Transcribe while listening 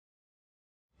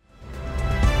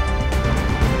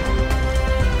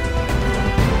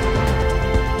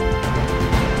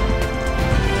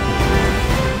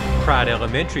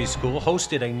Elementary School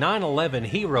hosted a 9/11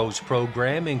 Heroes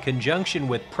program in conjunction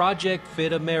with Project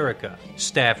Fit America.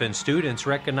 Staff and students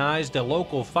recognized a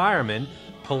local fireman,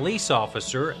 police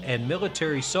officer, and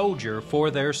military soldier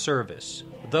for their service.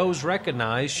 Those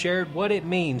recognized shared what it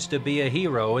means to be a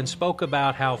hero and spoke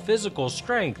about how physical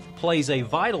strength plays a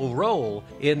vital role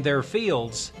in their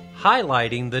fields,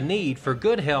 highlighting the need for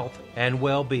good health and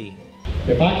well-being.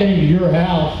 If I came to your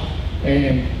house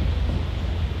and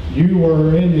you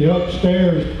were in the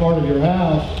upstairs part of your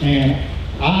house and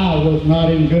I was not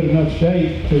in good enough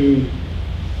shape to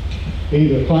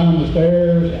either climb the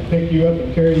stairs and pick you up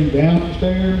and carry you down the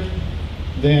stairs,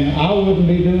 then I wouldn't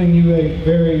be doing you a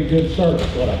very good service,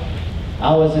 would I?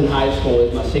 I was in high school,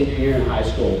 it was my senior year in high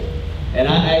school, and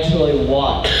I actually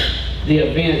watched the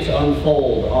events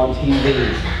unfold on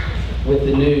TV with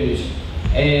the news,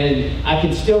 and I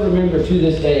can still remember to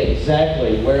this day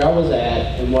exactly where I was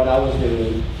at and what I was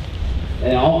doing,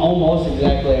 and almost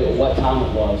exactly at what time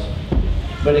it was.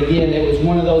 But again, it was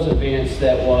one of those events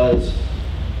that was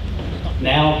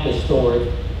now historic.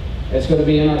 It's going to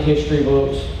be in our history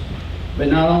books. But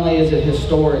not only is it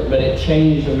historic, but it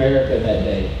changed America that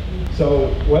day. So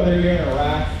whether you're in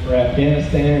Iraq or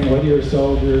Afghanistan, whether you're a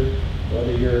soldier,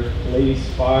 whether you're police,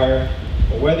 fire,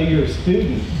 or whether you're a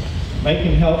student,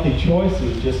 making healthy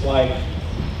choices, just like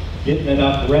getting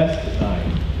enough rest at night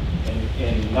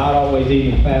and not always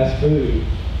eating fast food,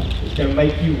 is going to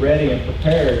make you ready and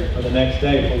prepared for the next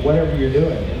day for whatever you're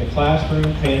doing. In the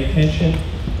classroom, paying attention,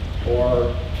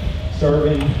 or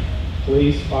serving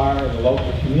police, fire, and the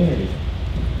local community.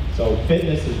 So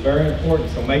fitness is very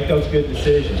important, so make those good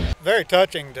decisions. Very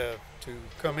touching to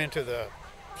come into the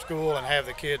school and have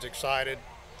the kids excited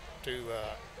to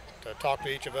talk to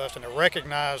each of us and to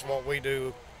recognize what we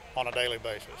do on a daily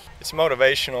basis. It's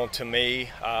motivational to me,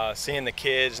 seeing the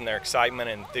kids and their excitement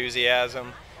and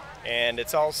enthusiasm, and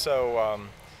it's also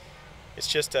it's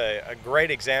just a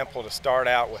great example to start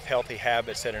out with healthy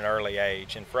habits at an early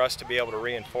age, and for us to be able to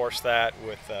reinforce that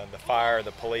with the fire,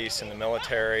 the police, and the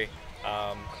military,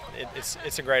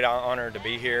 it's a great honor to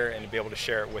be here and to be able to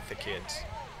share it with the kids.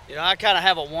 You know, I kind of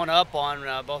have a one-up on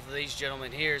both of these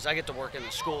gentlemen here. Is I get to work in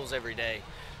the schools every day,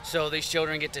 so these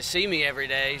children get to see me every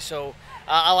day. So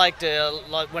I like to,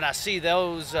 when I see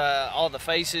those, all the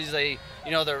faces, they're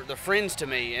friends to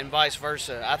me, and vice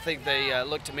versa. I think they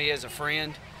look to me as a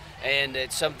friend. And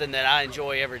it's something that I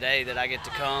enjoy every day, that I get to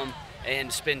come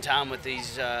and spend time with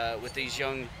these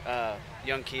young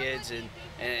kids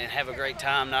and have a great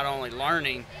time, not only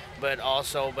learning, but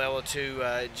also be able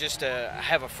to just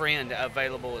have a friend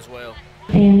available as well.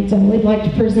 And we'd like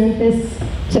to present this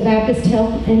to Baptist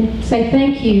Health and say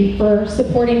thank you for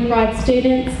supporting Pride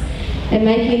students and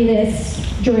making this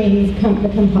dream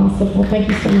become possible. Thank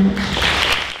you so much.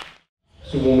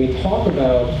 So when we talk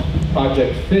about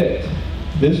Project Fit,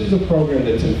 this is a program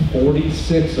that's in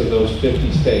 46 of those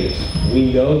 50 states.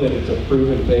 We know that it's a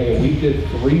proven thing, and we did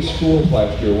 3 schools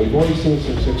last year. We've already seen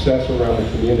some success around the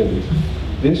communities.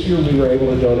 This year we were able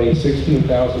to donate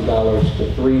 $16,000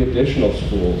 to 3 additional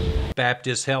schools.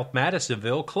 Baptist Health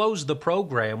Madisonville closed the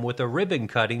program with a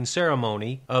ribbon-cutting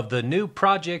ceremony of the new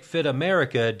Project Fit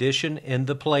America edition in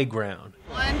the playground.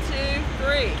 1, 2,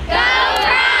 3. Go!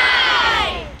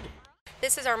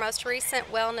 This is our most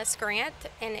recent wellness grant,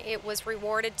 and it was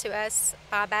rewarded to us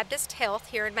by Baptist Health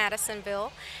here in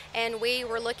Madisonville. And we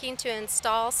were looking to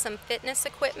install some fitness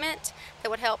equipment that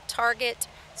would help target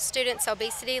students'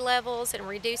 obesity levels and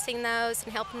reducing those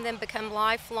and helping them become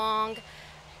lifelong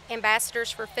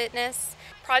ambassadors for fitness.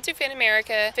 Project Fit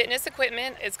America fitness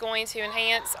equipment is going to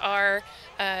enhance our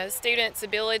students'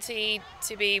 ability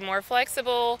to be more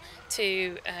flexible,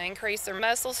 to increase their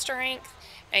muscle strength,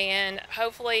 and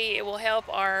hopefully it will help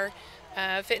our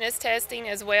fitness testing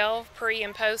as well, pre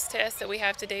and post tests that we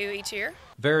have to do each year.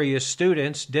 Various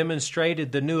students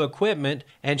demonstrated the new equipment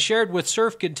and shared with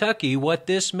Surf Kentucky what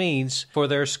this means for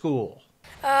their school.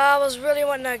 I was really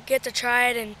wanting to get to try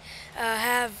it and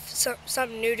have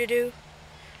something new to do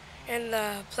in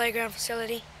the playground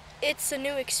facility. It's a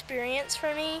new experience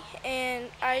for me,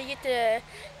 and I get to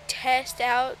test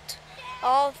out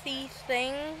all the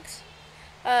things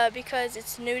because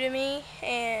it's new to me,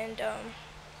 and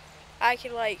I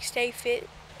can stay fit.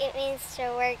 It means to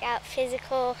work out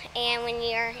physical, and when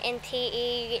you're in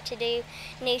TE you get to do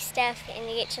new stuff and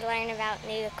you get to learn about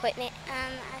new equipment.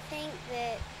 I think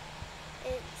that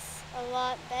it's a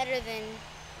lot better than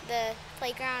the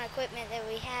playground equipment that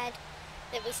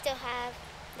we still have,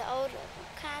 the old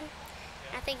kind.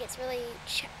 I think it's really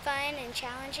fun and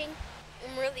challenging.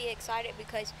 I'm really excited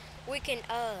because we can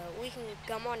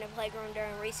come on the playground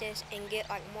during recess and get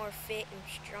like more fit and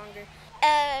stronger.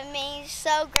 It means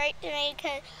so great to me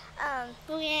because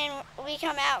we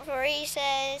come out for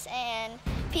recess and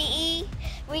PE.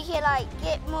 We can like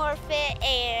get more fit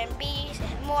and be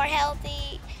more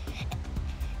healthy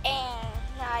and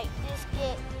like just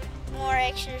get more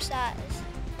exercise.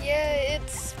 Yeah,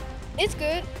 it's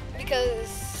good because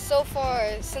so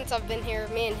far since I've been here,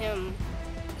 me and him,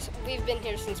 we've been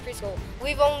here since preschool.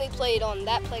 We've only played on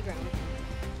that playground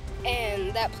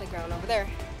and that playground over there.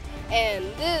 And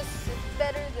this is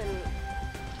better than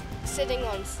sitting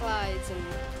on slides and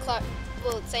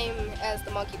well, same as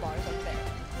the monkey bars up there.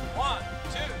 1,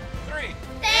 2, 3.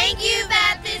 Thank you,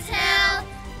 Baptist Health.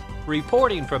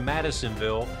 Reporting from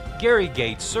Madisonville, Gary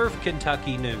Gates, Surf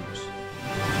Kentucky News.